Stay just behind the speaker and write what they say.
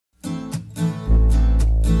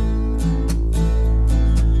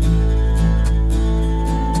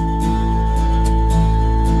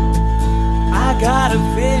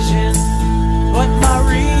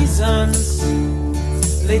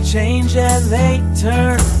change and they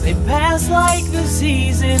turn, they pass like the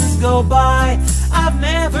seasons go by. I've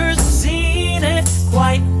never seen it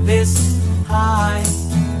quite this high.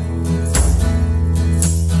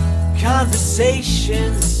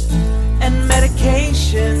 Conversations and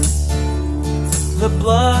medications, the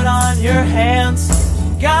blood on your hands,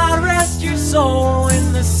 God rest your soul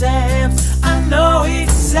in the sand. I know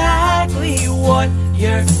exactly what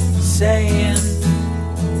you're saying,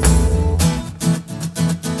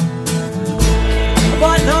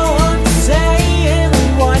 but no one's saying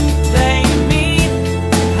what they mean.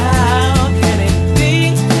 How can it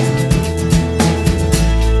be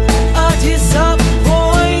a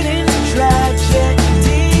disappointing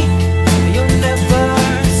tragedy you'll never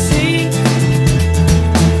see?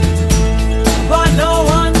 But no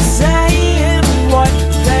one's saying what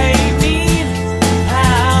they mean.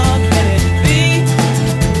 How can it be?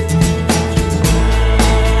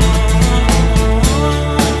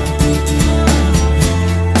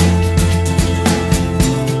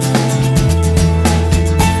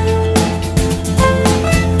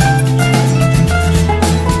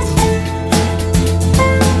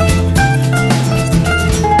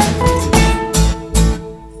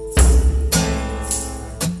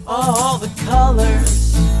 All the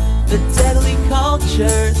colors, the deadly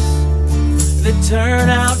cultures that turn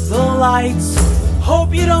out the lights.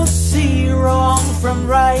 Hope you don't see wrong from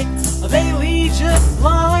right. They lead you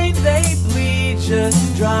blind, they bleed you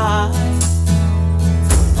dry.